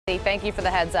Thank you for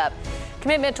the heads up.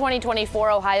 Commitment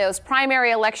 2024, Ohio's primary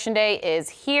election day is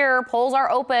here. Polls are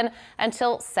open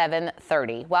until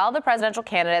 7:30. While the presidential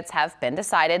candidates have been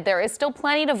decided, there is still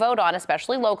plenty to vote on,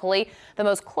 especially locally. The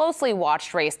most closely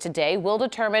watched race today will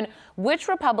determine which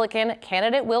Republican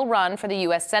candidate will run for the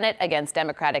U.S. Senate against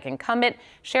Democratic incumbent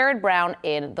Sherrod Brown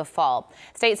in the fall.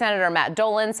 State Senator Matt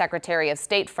Dolan, Secretary of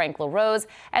State Frank LaRose,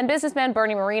 and businessman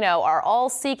Bernie Moreno are all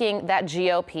seeking that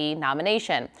GOP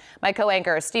nomination. My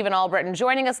co-anchor Stephen Albritton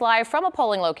joining us live from a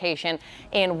polling location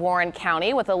in Warren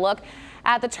County with a look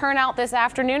at the turnout this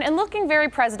afternoon and looking very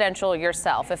presidential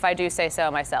yourself, if I do say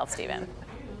so myself, Stephen.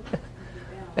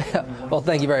 Well,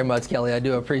 thank you very much, Kelly. I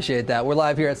do appreciate that. We're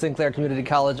live here at Sinclair Community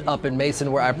College up in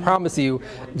Mason, where I promise you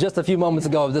just a few moments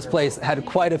ago, this place had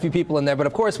quite a few people in there. But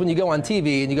of course, when you go on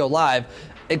TV and you go live,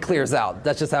 it clears out.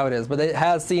 That's just how it is. But it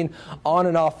has seen on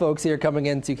and off folks here coming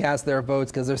in to cast their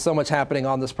votes because there's so much happening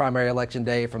on this primary election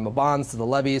day, from the bonds to the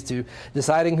levies to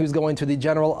deciding who's going to the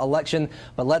general election.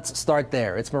 But let's start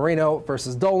there. It's Moreno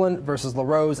versus Dolan versus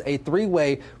LaRose, a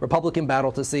three-way Republican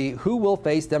battle to see who will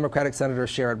face Democratic Senator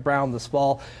Sherrod Brown this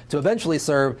fall to eventually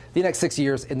serve the next 6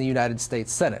 years in the United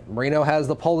States Senate. Moreno has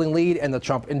the polling lead and the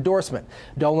Trump endorsement.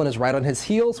 Dolan is right on his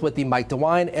heels with the Mike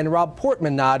DeWine and Rob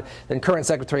Portman nod. Then current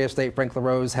Secretary of State Frank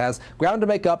LaRose has ground to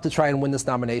make up to try and win this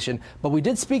nomination. But we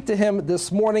did speak to him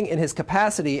this morning in his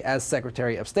capacity as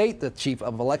Secretary of State, the chief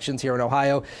of elections here in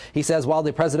Ohio. He says while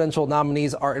the presidential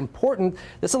nominees are important,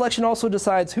 this election also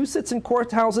decides who sits in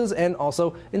courthouses and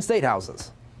also in state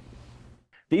houses.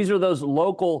 These are those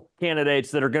local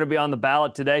candidates that are going to be on the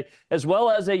ballot today, as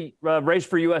well as a race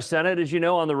for U.S. Senate, as you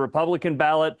know, on the Republican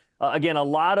ballot. Again, a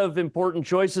lot of important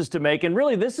choices to make. And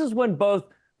really, this is when both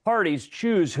parties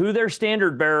choose who their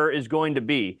standard bearer is going to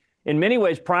be. In many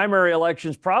ways, primary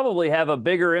elections probably have a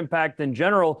bigger impact than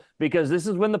general, because this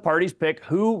is when the parties pick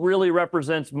who really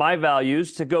represents my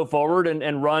values to go forward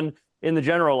and run in the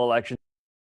general election.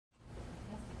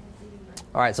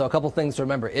 All right, so a couple things to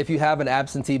remember. If you have an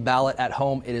absentee ballot at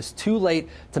home, it is too late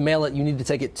to mail it. You need to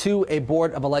take it to a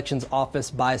Board of Elections office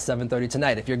by 7:30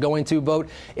 tonight. If you're going to vote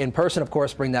in person, of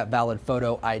course, bring that valid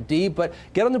photo ID. But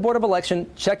get on the Board of Election,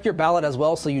 check your ballot as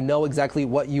well so you know exactly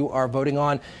what you are voting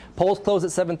on. Polls close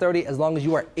at 7:30. As long as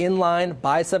you are in line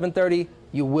by 7:30,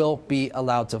 you will be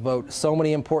allowed to vote. So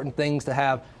many important things to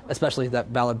have, especially that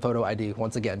valid photo ID.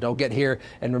 Once again, don't get here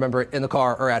and remember it in the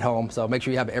car or at home. So make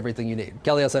sure you have everything you need.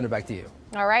 Kelly, I'll send it back to you.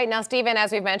 All right. Now, Stephen,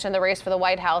 as we've mentioned, the race for the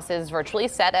White House is virtually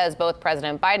set, as both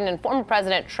President Biden and former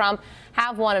President Trump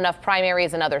have won enough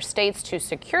primaries in other states to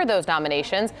secure those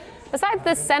nominations. Besides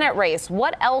this Senate race,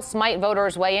 what else might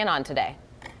voters weigh in on today?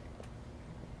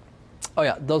 Oh,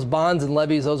 yeah, those bonds and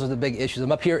levies, those are the big issues.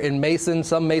 I'm up here in Mason.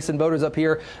 Some Mason voters up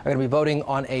here are going to be voting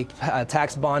on a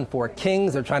tax bond for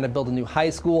Kings. They're trying to build a new high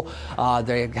school.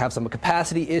 They have some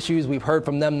capacity issues. We've heard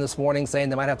from them this morning saying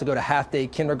they might have to go to half-day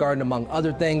kindergarten, among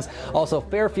other things. Also,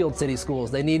 Fairfield City Schools,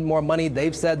 they need more money.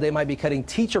 They've said they might be cutting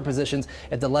teacher positions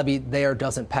if the levy there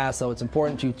doesn't pass. So it's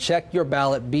important to check your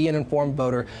ballot, be an informed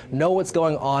voter, know what's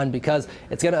going on, because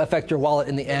it's going to affect your wallet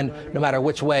in the end, no matter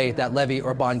which way that levy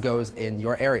or bond goes in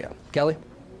your area. Kelly?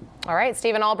 All right,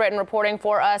 Stephen Albritton reporting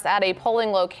for us at a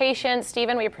polling location.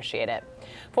 Stephen, we appreciate it.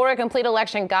 For a complete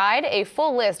election guide, a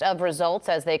full list of results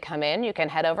as they come in, you can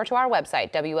head over to our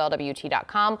website,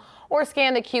 WLWT.com, or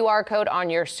scan the QR code on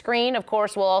your screen. Of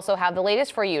course, we'll also have the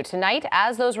latest for you tonight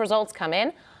as those results come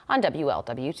in on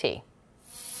WLWT.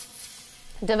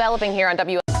 Developing here on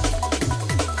WLWT.